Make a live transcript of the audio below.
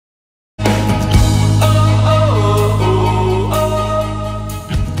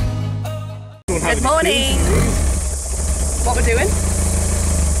Morning. What we're doing?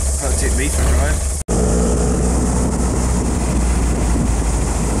 I'll take me for a drive.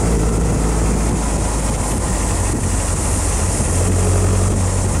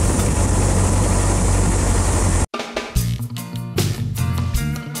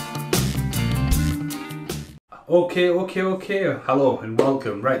 Okay. Hello and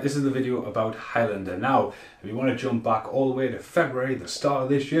welcome. Right, this is the video about Highlander. Now, if you want to jump back all the way to February, the start of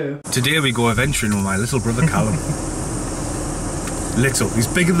this year. Today we go adventuring with my little brother Callum. Little, he's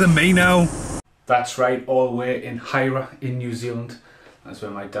bigger than me now. That's right, all the way in Hira in New Zealand. That's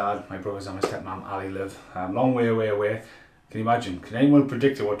where my dad, my brothers and my stepmom Ali live. Long way away. Can you imagine? Can anyone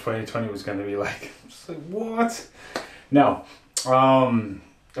predict what 2020 was going to be like? Just like, what? Now,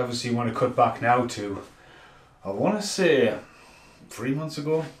 obviously you want to cut back now to, I want to say 3 months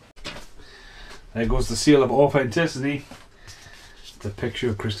ago. There goes the seal of authenticity. The picture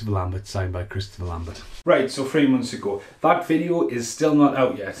of Christopher Lambert, signed by Christopher Lambert. Right, so 3 months ago. That video is still not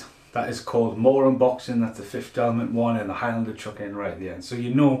out yet. That is called More Unboxing. That's the Fifth Element one and the Highlander chuck in right at the end. So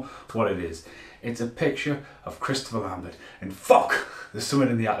you know what it is. It's a picture of Christopher Lambert. And fuck, there's someone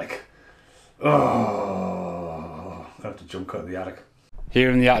in the attic. Oh, I have to jump cut the attic. Here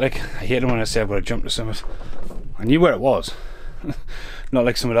in the attic, I hate it when I say I've got to jump to something. I knew where it was. Not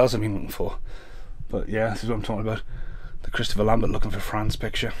like someone else I've been looking for. But yeah, this is what I'm talking about. The Christopher Lambert looking for Franz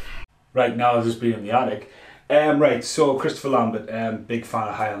picture. Right, now I've just been in the attic. Right, so Christopher Lambert, big fan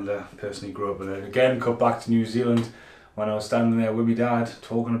of Highlander, personally grew up with it. Again, cut back to New Zealand when I was standing there with my dad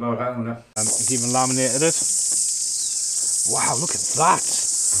talking about Highlander. He's even laminated it. Wow, look at that.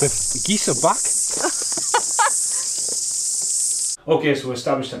 The geese are back. Okay, so we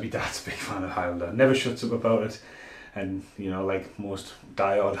established that my dad's a big fan of Highlander. Never shuts up about it. And, you know, like most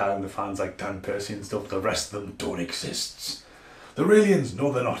die-hard Highlander fans like Dan Percy and stuff, the rest of them don't exist. They're aliens.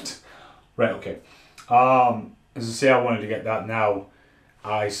 No, they're not. Right, okay. As I say, I wanted to get that now.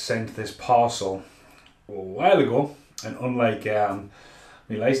 I sent this parcel a while ago. And unlike my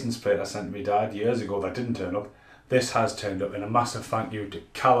license plate I sent to my dad years ago that didn't turn up, this has turned up. And a massive thank you to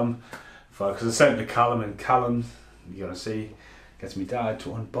Callum. Because I sent it to Callum, and Callum, you gotta see, gets me dad to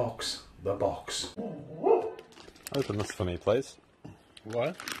unbox the box. Open this for me, please.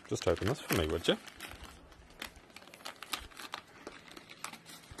 What? Just open this for me, would you?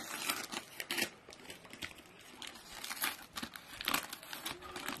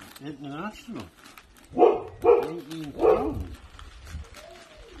 International. 18 pounds.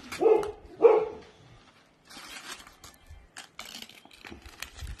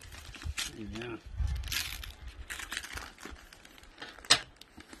 Yeah.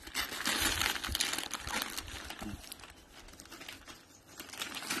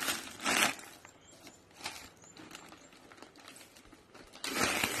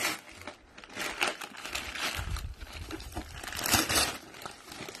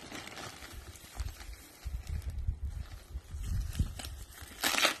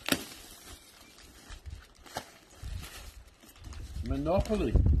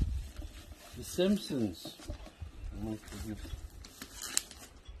 Monopoly, The Simpsons. Oh my goodness.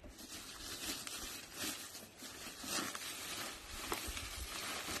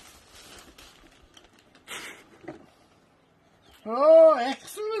 Oh,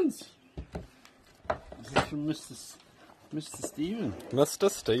 excellent! This is from Mr. Stephen. Mr.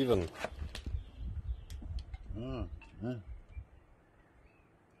 Stephen. Oh, yeah.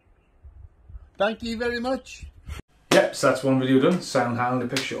 Thank you very much. Yep, so that's one video done. Silent Highlander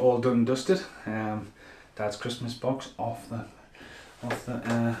picture all done and dusted. Dad's Christmas box off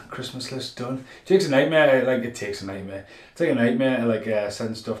the Christmas list done. It takes a nightmare, like it takes a nightmare. It's like a nightmare to like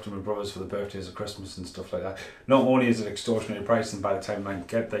send stuff to my brothers for the birthdays or Christmas and stuff like that. Not only is it extortionate price, and by the time you might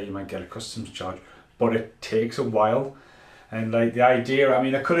get there you might get a customs charge, but it takes a while. And like the idea, I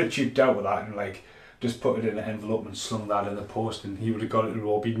mean, I could have cheaped out with that and like just put it in an envelope and slung that in the post, and he would have got it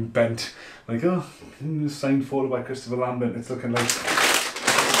all being bent. Like, oh, signed photo by Christopher Lambert. It's looking like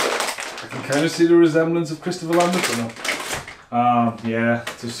I can kind of see the resemblance of Christopher Lambert, but no. Yeah,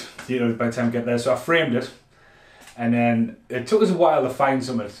 just, you know, by the time I get there, so I framed it, and then it took us a while to find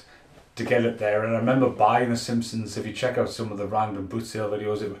something to get it there. And I remember buying The Simpsons. If you check out some of the random boot sale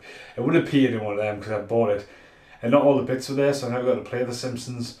videos, it would have appeared in one of them because I bought it, and not all the bits were there, so I never got to play The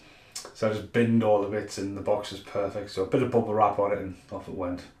Simpsons. So I just binned all the bits, and the box was perfect. So a bit of bubble wrap on it, and off it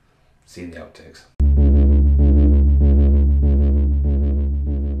went. Seeing the outtakes.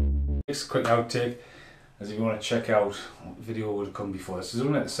 Just a quick outtake, as if you want to check out what video would have come before this. This is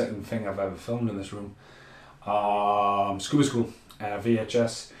only the second thing I've ever filmed in this room. Scuba School,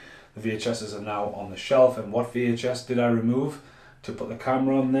 VHS. The VHSs are now on the shelf, and what VHS did I remove? to put the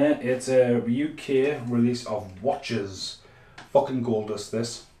camera on there. It's a UK release of watches. Fucking gold dust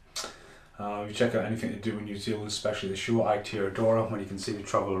this. If you check out anything to do in New Zealand, especially the show Aotearoa, when you can see me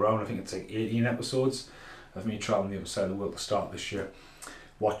travel around, I think it's like 18 episodes of me travelling the other side of the world to start this year.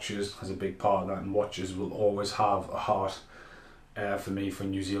 Watches has a big part of that, and watches will always have a heart for me for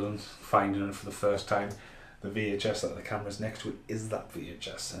New Zealand. Finding it for the first time. The VHS that the camera's next to it is that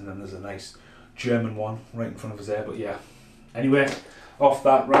VHS, and then there's a nice German one right in front of us there. But yeah, anyway, off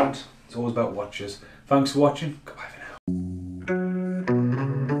that rant, it's always about watches. Thanks for watching. Goodbye for now.